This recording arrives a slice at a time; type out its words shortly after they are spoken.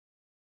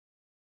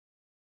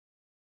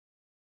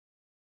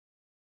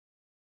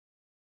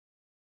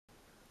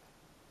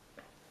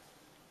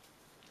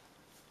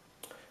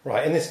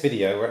Right, in this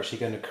video we're actually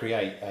going to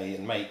create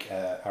and make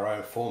our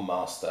own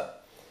Formaster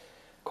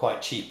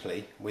quite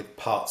cheaply with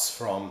parts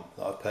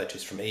that I've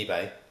purchased from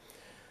eBay.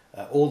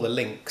 All the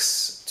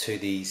links to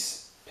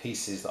these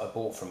pieces that I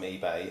bought from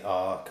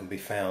eBay can be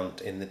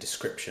found in the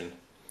description,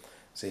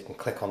 so you can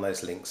click on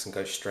those links and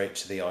go straight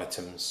to the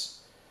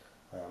items.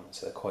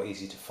 So they're quite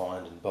easy to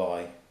find and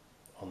buy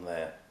on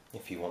there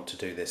if you want to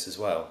do this as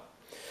well.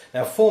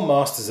 Now,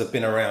 Formasters have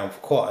been around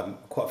for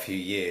quite a few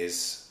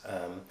years,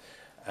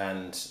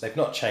 and they've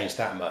not changed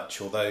that much,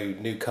 although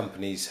new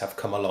companies have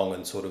come along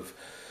and sort of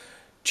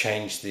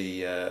changed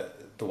the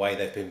way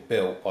they've been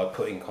built by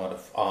putting kind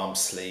of arm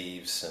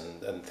sleeves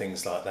and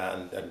things like that,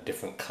 and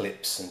different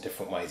clips and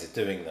different ways of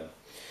doing them.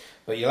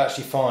 But you'll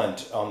actually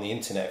find on the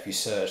internet, if you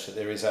search, that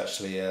there is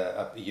actually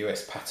a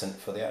US patent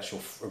for the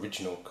actual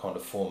original kind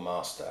of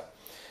Formaster,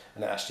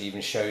 and it actually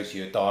even shows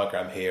you a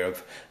diagram here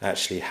of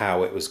actually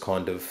how it was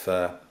kind of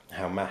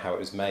how it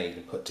was made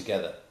and put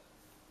together,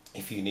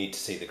 if you need to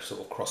see the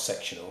sort of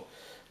cross-sectional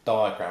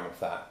diagram of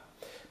that.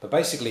 But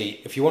basically,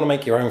 if you want to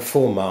make your own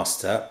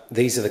Formaster,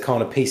 these are the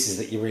kind of pieces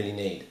that you really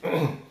need.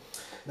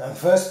 Now, the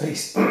first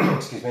piece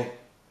excuse me,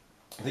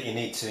 that you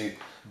need to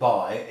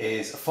buy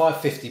is a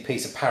 550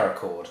 piece of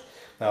paracord.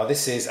 Now,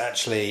 this is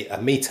actually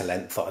a metre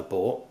length that I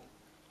bought,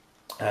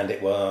 and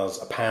it was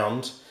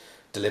 £1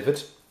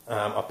 delivered.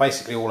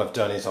 Basically all I've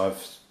done is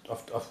I've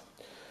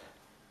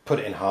put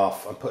it in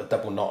half and put a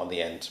double knot on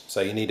the end.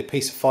 So you need a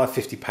piece of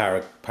 550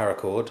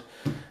 paracord.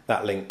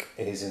 That link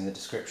is in the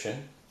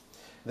description.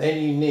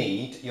 Then you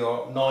need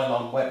your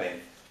nylon webbing.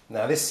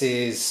 Now this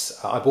is,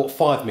 I bought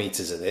 5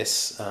 meters of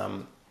this.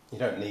 You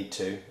don't need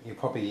to. You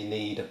probably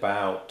need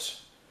about,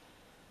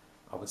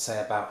 I would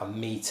say about 1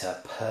 meter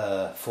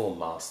per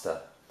Formaster.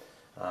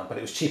 But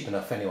it was cheap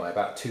enough anyway,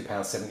 about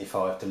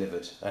 £2.75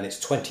 delivered. And it's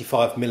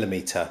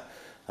 25mm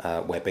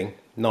webbing,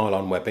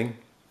 nylon webbing.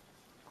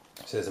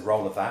 So there's a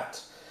roll of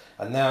that.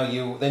 And now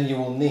you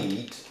will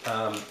need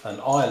an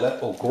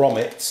eyelet or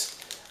grommet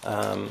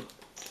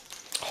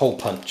hole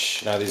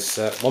punch. Now there's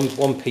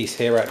one piece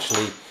here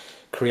actually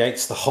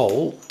creates the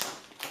hole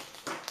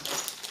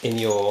in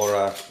your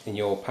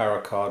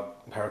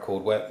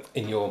paracord web,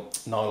 in your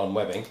nylon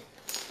webbing,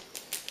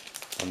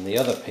 and the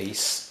other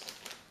piece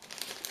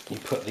you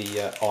put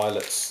the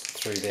eyelets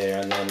through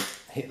there and then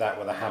hit that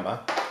with a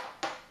hammer,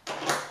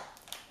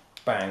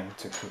 bang,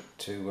 to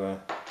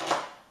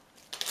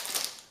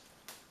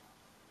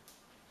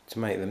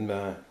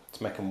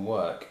make them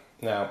work.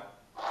 Now,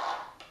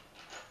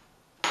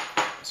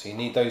 so you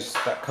need those.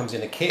 That comes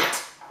in a kit.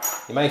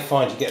 You may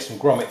find you get some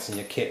grommets in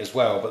your kit as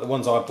well, but the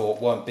ones I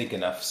bought weren't big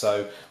enough,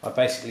 so I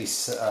basically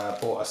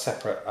bought a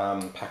separate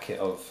packet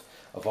of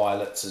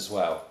eyelets as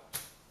well.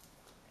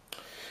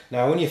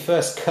 Now, when you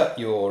first cut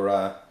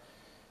your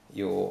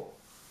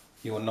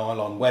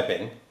nylon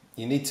webbing,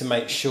 you need to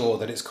make sure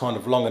that it's kind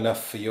of long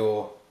enough for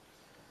your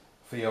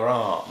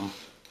arm.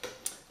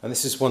 And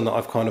this is one that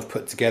I've kind of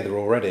put together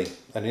already.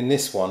 And in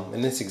this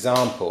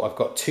example, I've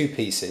got 2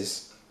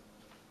 pieces.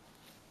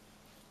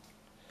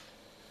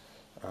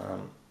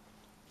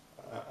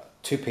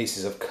 2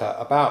 pieces I've cut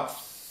about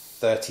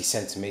 30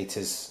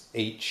 centimeters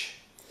each,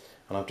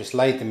 and I've just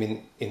laid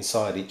them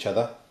inside each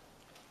other.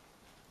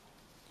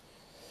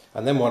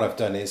 And then what I've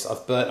done is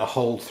I've burnt a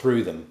hole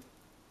through them,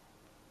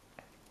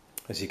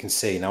 as you can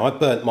see. Now, I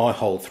burnt my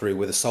hole through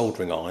with a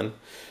soldering iron,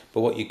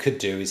 but what you could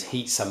do is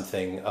heat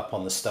something up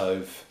on the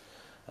stove,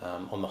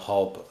 on the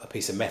hob, a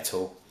piece of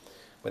metal,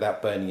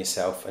 without burning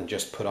yourself, and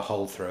just put a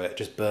hole through it,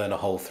 just burn a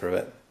hole through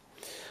it.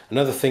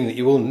 Another thing that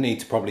you will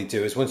need to probably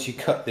do is, once you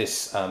cut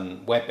this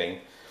webbing,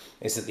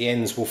 is that the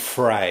ends will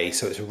fray,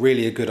 so it's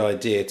really a good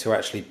idea to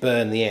actually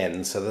burn the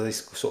ends so that they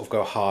sort of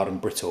go hard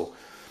and brittle,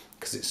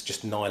 because it's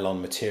just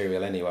nylon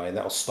material anyway, and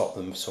that will stop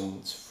them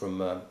from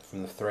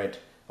the thread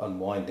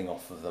unwinding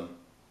off of them.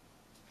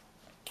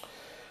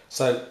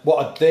 So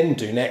what I'd then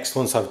do next,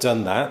 once I've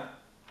done that,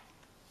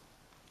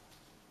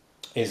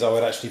 is I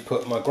would actually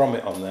put my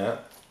grommet on there,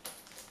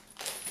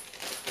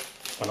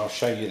 and I'll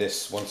show you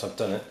this once I've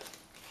done it.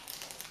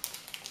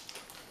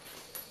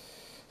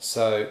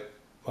 So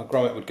my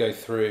grommet would go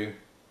through,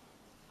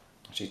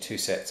 actually 2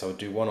 sets. I would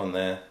do one on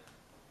there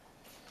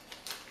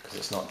because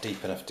it's not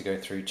deep enough to go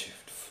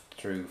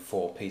through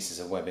 4 pieces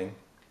of webbing.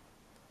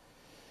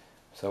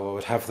 So I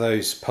would have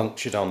those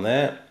punctured on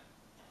there,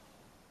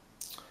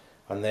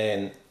 and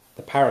then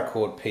the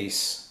paracord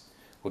piece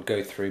would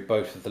go through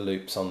both of the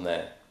loops on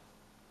there.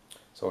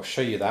 So I'll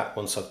show you that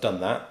once I've done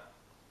that.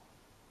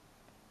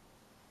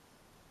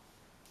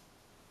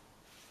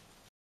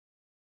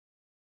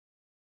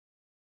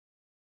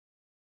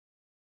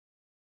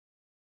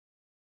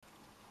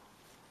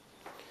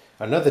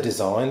 Another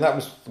design, that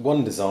was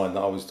one design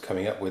that I was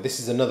coming up with. This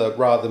is another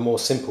rather more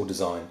simple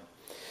design.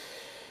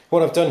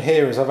 What I've done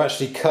here is I've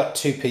actually cut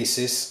 2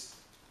 pieces,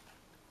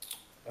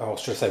 or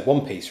should I say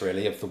 1 piece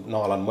really, of the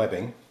nylon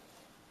webbing.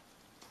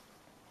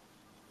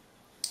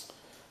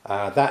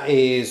 That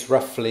is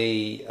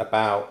roughly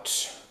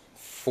about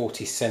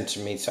 80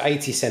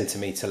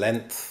 centimetre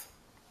length,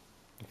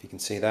 if you can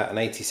see that, an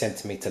 80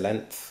 centimetre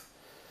length.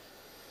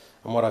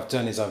 And what I've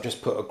done is I've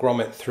just put a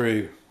grommet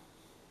through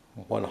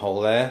one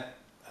hole there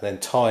and then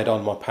tied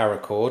on my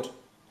paracord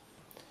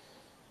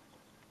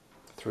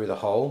through the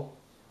hole.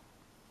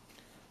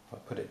 I'll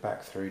put it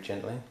back through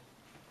gently.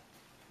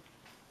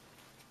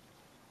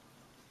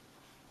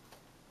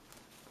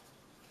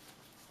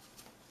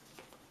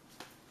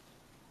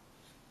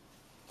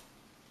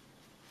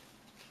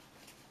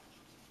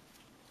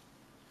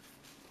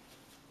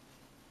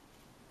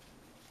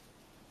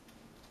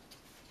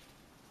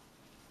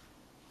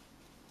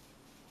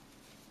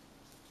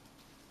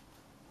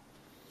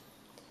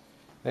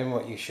 Then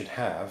what you should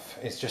have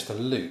is just a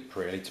loop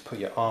really to put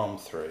your arm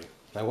through.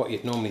 Now what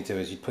you'd normally do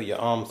is you'd put your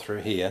arm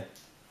through here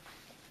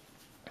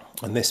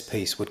and this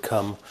piece would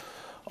come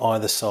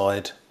either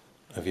side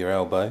of your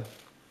elbow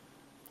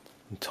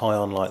and tie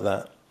on like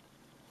that.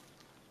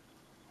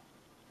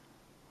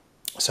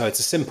 So it's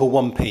a simple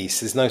one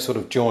piece, there's no sort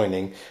of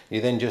joining.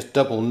 You then just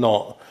double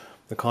knot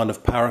the kind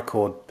of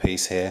paracord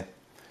piece here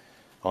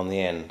on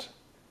the end.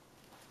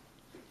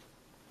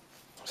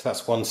 So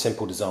that's one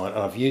simple design,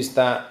 and I've used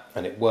that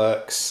and it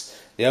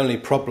works. The only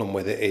problem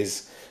with it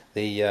is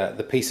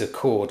the piece of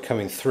cord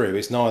coming through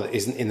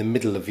isn't in the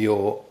middle of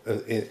your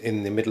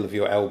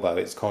elbow.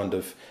 It's kind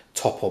of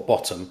top or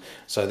bottom.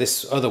 So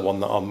this other one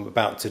that I'm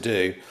about to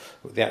do,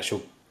 the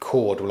actual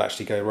cord will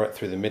actually go right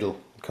through the middle,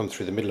 come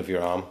through the middle of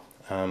your arm.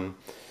 And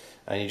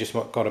you just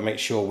got to make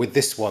sure with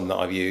this one that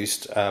I've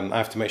used, I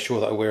have to make sure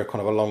that I wear a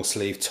kind of a long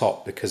sleeve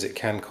top, because it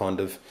can kind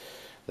of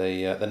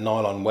the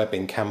nylon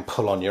webbing can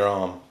pull on your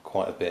arm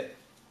quite a bit.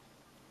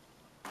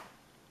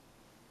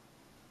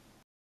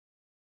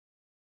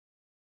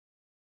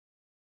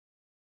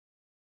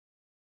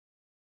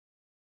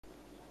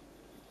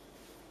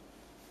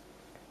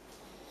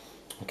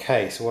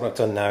 Okay, so what I've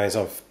done now is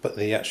I've put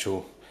the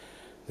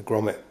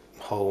grommet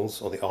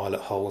holes, or the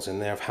eyelet holes in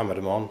there. I've hammered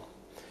them on,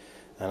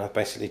 and I've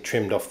basically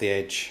trimmed off the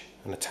edge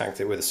and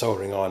attacked it with a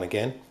soldering iron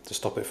again to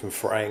stop it from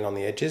fraying on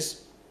the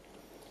edges.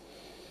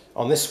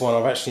 On this one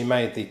I've actually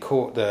made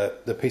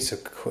the piece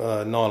of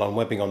nylon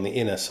webbing on the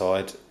inner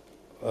side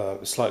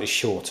slightly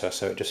shorter,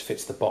 so it just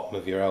fits the bottom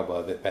of your elbow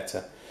a bit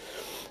better.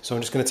 So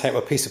I'm just going to take my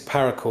piece of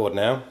paracord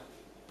now,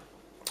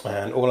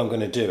 and all I'm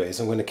going to do is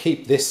I'm going to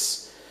keep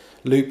this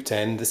looped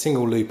end, the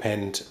single loop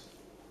end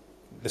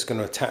that's going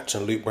to attach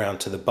and loop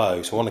round to the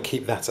bow, so I want to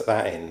keep that at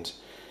that end.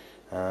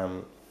 So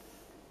I'm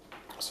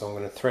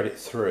going to thread it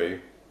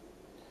through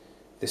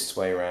this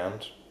way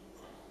round.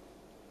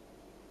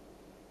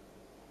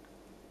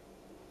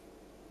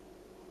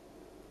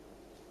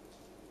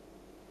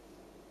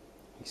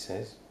 He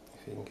says,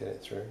 if you can get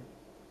it through.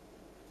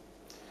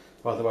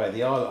 By the way,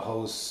 the eyelet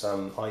holes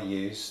I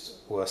used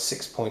were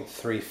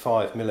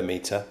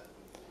 6.35mm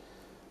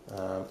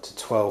to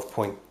 12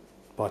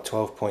 by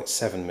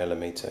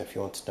 12.7mm. If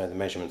you want to know the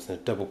measurements, and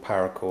a double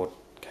paracord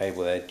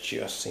cable there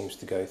just seems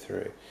to go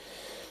through.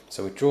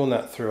 So we've drawn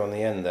that through on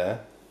the end there.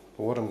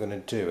 But what I'm going to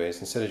do is,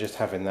 instead of just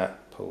having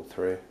that pull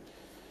through,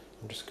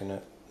 I'm just going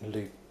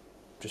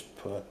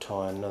to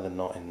tie another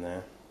knot in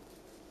there.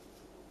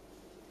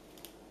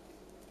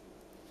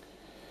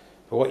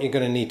 But what you're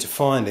going to need to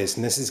find is,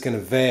 and this is going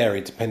to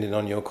vary depending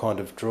on your kind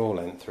of draw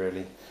length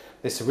really,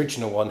 this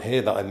original one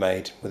here that I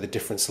made with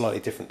a slightly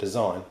different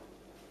design,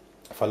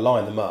 if I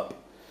line them up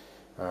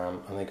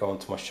and they go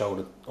onto my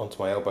shoulder,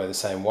 onto my elbow the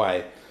same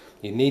way,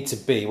 you need to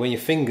be, when your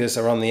fingers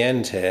are on the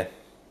end here,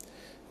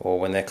 or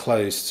when they're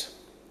closed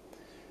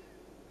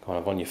kind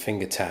of on your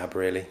finger tab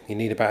really, you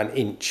need about 1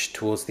 inch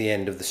towards the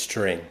end of the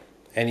string.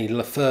 Any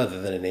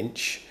further than 1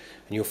 inch,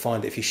 and you'll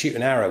find if you shoot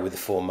an arrow with the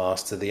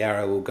Formaster, the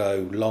arrow will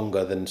go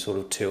longer than sort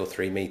of 2 or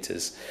 3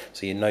 meters,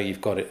 so you know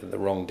you've got it at the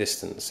wrong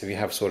distance. If you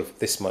have sort of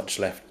this much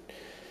left,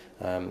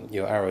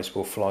 your arrows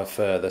will fly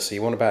further, so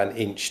you want about 1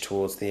 inch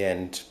towards the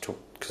end,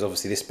 because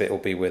obviously this bit will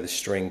be where the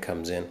string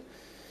comes in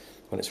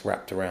when it's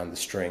wrapped around the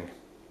string.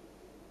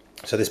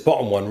 So this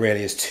bottom one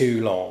really is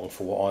too long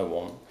for what I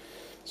want,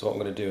 so what I'm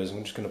going to do is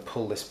I'm just going to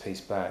pull this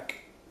piece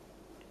back.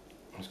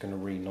 I'm just going to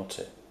re-knot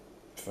it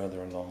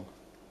further along.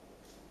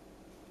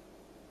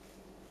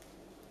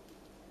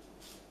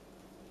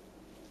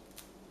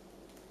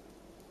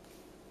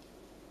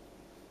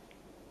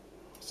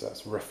 So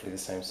that's roughly the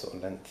same sort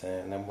of length there,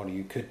 and then what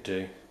you could do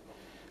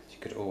is you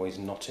could always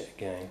knot it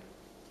again,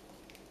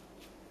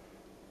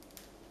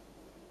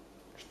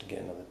 just to get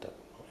another double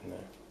knot in there.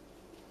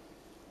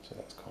 So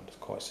that's kind of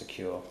quite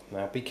secure.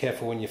 Now be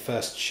careful when you're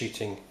first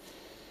shooting,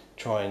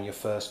 trying your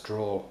first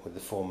draw with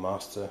the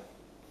Formaster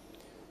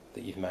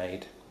that you've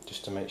made,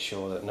 just to make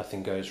sure that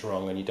nothing goes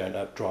wrong and you don't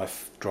up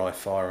dry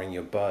firing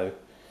your bow.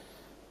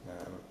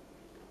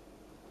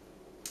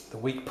 The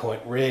weak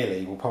point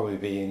really will probably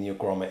be in your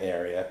grommet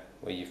area,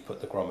 where you've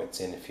put the grommets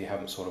in, if you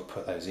haven't sort of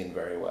put those in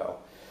very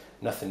well.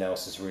 Nothing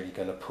else is really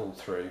going to pull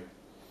through.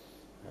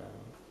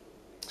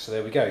 So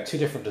there we go, 2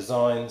 different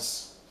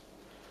designs.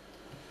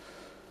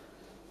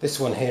 This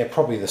one here,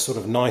 probably the sort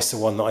of nicer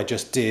one that I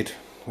just did,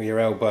 where your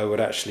elbow would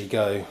actually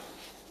go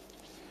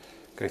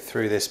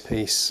through this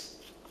piece.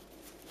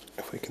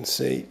 If we can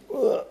see,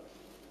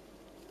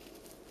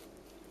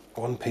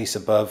 one piece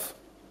above,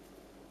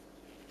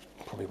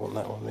 Probably want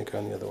that one, they're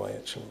going the other way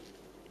actually.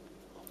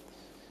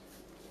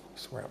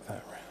 Let's wrap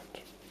that around.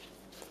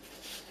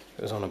 If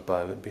it was on a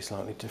bow it'd be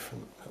slightly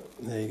different.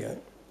 There you go.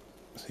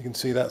 So you can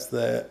see that's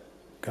there,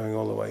 going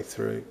all the way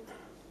through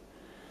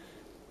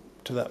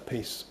to that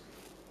piece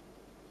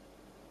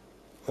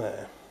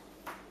there.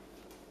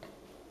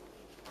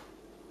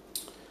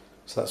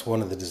 So that's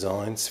one of the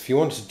designs. If you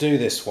wanted to do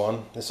this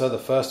one, this other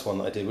first one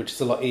that I did, which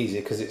is a lot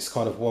easier because it's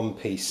kind of one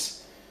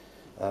piece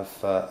of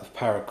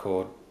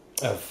paracord,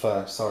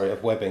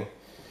 of webbing,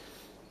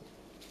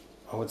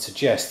 I would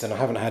suggest, and I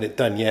haven't had it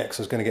done yet because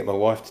I was going to get my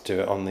wife to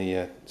do it on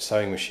the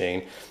sewing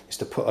machine, is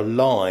to put a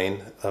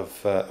line of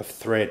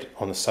thread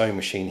on the sewing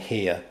machine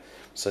here,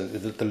 so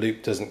that the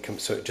loop doesn't come,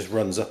 so it just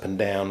runs up and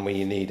down where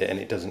you need it, and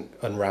it doesn't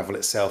unravel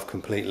itself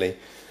completely,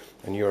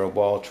 and you're a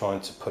while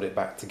trying to put it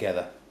back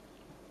together.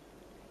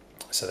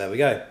 So there we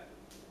go.